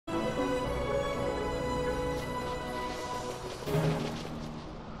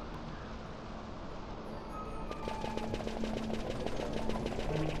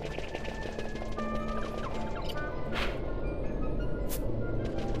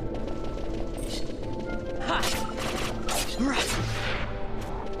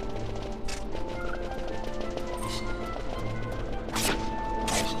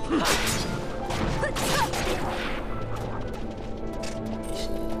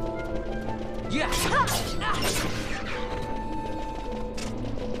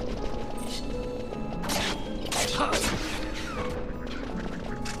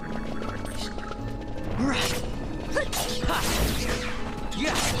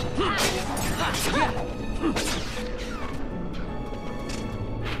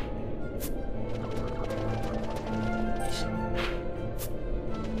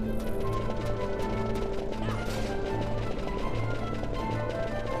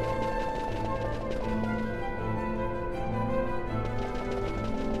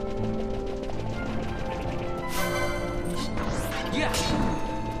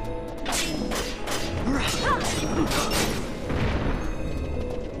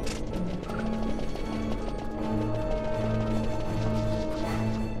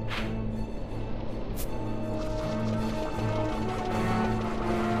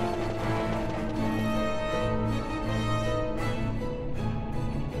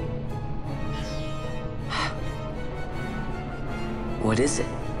What is it?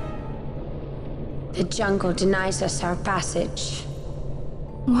 The jungle denies us our passage.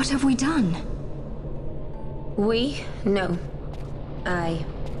 What have we done? We? No. I.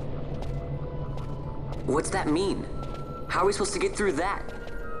 What's that mean? How are we supposed to get through that?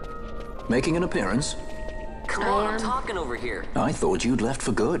 Making an appearance? Come on, I'm talking over here. I thought you'd left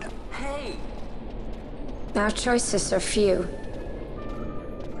for good. Hey! Our choices are few.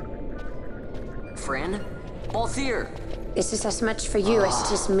 Friend? Balthier! This is as much for you as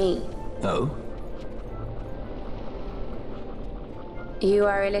it is me. Oh? You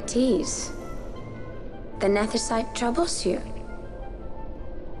are ill at ease. The Nethersite troubles you.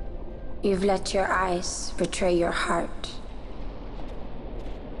 You've let your eyes betray your heart.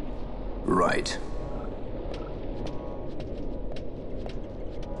 Right.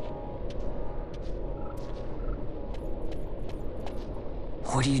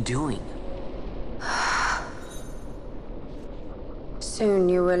 What are you doing? Soon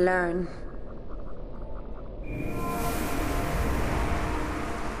you will learn.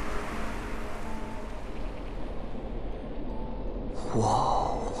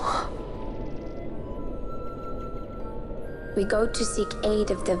 Whoa. We go to seek aid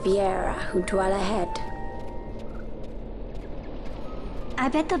of the Viera who dwell ahead. I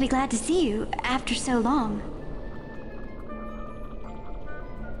bet they'll be glad to see you after so long.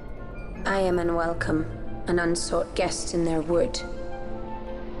 I am unwelcome, an unsought guest in their wood.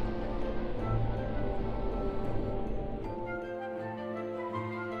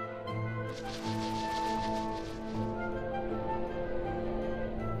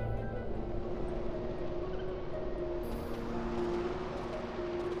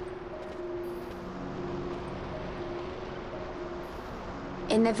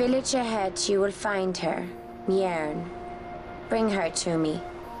 In the village ahead, you will find her, Mjern. Bring her to me.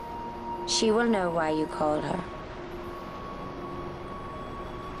 She will know why you called her.